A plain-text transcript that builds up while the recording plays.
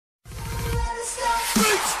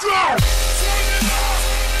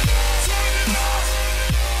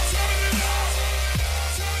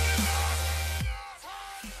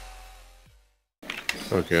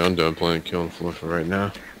Okay, I'm done playing Killing Floor for right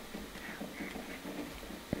now.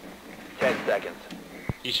 10 seconds.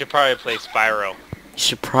 You should probably play Spyro. You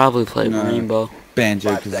should probably play Rainbow. 5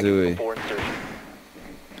 seconds Banjo-Kazooie. before insertion.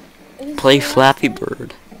 Play Flappy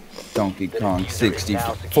Bird. Donkey The Kong diffuser is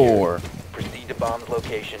now 64. secured. Proceed to bomb's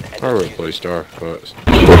location and I would defuse play it. Star Fox.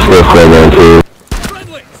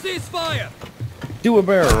 Friendly, ceasefire! Do a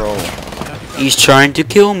barrel roll. He's trying to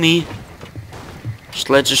kill me.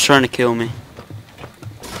 Sledge is trying to kill me.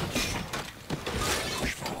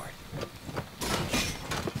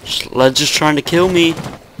 Sledge is trying to kill me.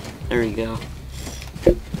 There you go.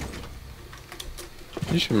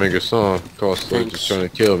 You should make a song called Sledge is trying to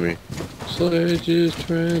kill me. Sledge is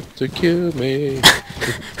trying to kill me.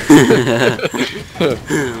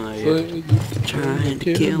 Sledge is Trying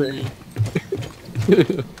to kill me.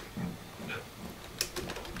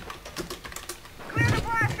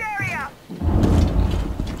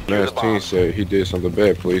 Last team said he did something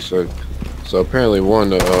bad, police. So apparently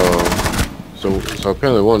one of the so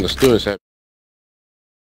apparently one of the students had.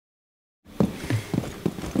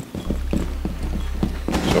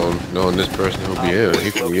 So knowing this person who'll be here, he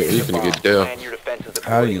finna get dealt. Plan your defenses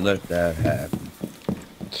How do you accordingly. let that happen?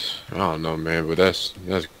 I don't know, man, but that's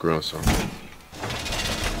gruesome.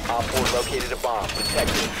 Op 4 located a bomb. Protect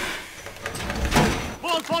it.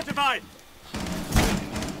 Wall fortified!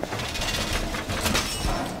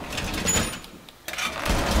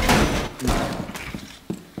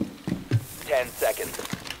 Ten seconds.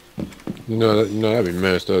 That'd be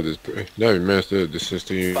messed up. That'd be messed up. The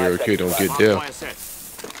 16-year-old kid don't get dealt. Fire set.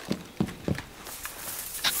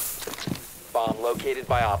 Bomb located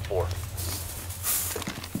by Op 4.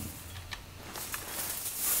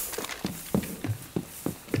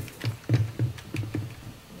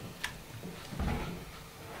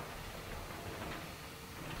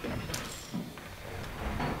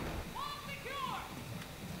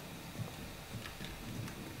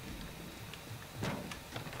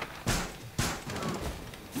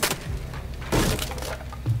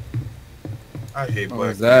 I hate Blackbeard.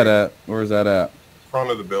 Where's that at? Where's that at? Front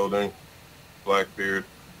of the building. Blackbeard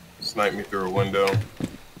sniped me through a window.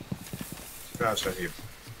 Gosh, I hate it.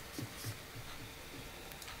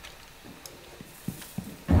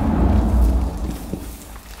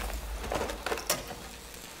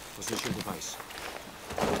 Position device.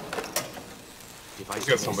 He's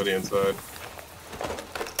got somebody inside.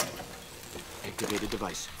 Activated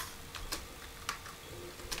device.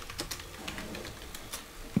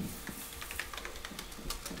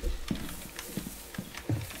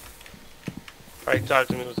 Alright, talk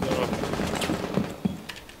to me. What's going on?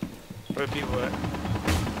 Where are people at?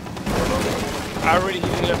 I already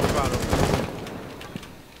heating up the bottle.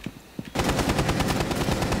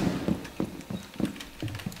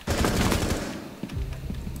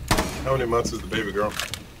 How many months is the baby girl?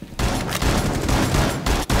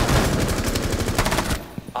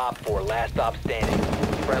 Op 4, last stop standing.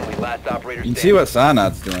 Friendly, last operator You standing. can see what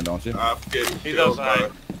Cyanid's doing, don't you? I'm getting He's killed outside.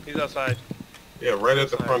 by... He's outside. Yeah, right at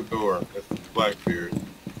the front door. That's Blackbeard.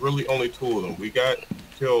 Really only two of them. We got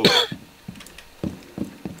killed.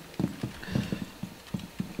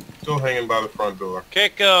 Still hanging by the front door.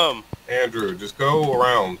 Kick him! Andrew, just go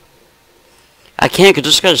around. I can't, cause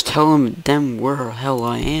just gotta tell them where the hell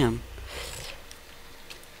I am.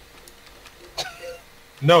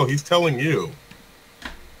 No, he's telling you.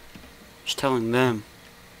 Just telling them.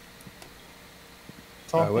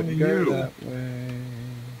 Talking I to wouldn't go you. that way.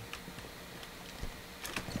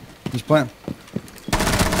 He's playing.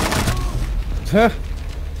 Huh.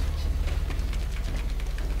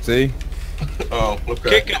 See? Oh,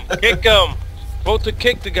 okay. Kick him! Kick him! Vote to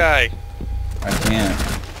kick the guy. I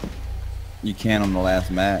can't. You can on the last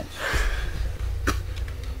match.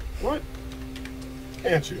 What?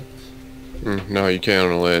 Can't you? No, you can't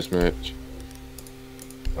on the last match.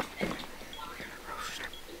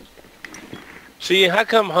 See, how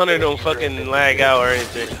come Hunter don't fucking lag out or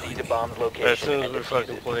anything? Proceed to bomb's location. As soon as and we're defuse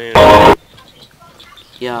fucking it. playing.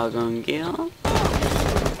 Y'all gonna get 'em?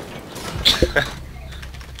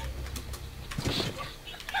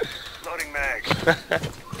 Loading mag.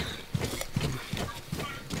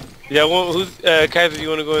 Yeah, well, who's, Kaiser, you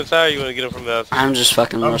wanna go inside or you wanna get him from the outside? I'm just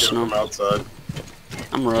fucking I'm rushing getting from them. outside.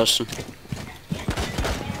 I'm rushing.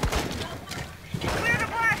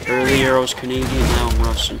 Earlier I was Canadian, now I'm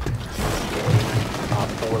Russian. Op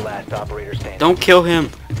 4, last operator standing. Don't kill him.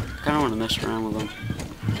 I kinda wanna mess around with him.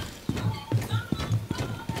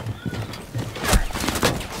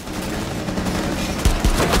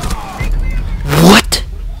 What?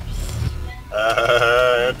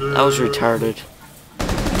 Andrew. That was retarded.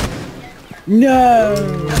 No!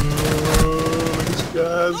 These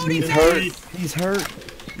guys He's can hurt. eat. He's hurt.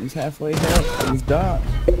 He's halfway there. He's done.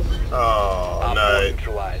 Oh, Op 4 nice.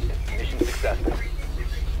 neutralized. Mission successful.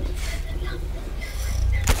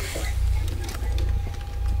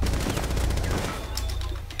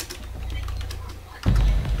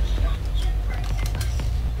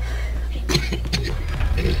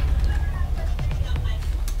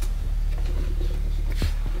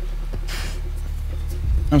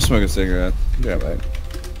 I'm smoking a cigarette. Yeah, right.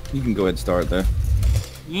 You can go ahead and start there.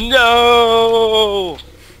 No!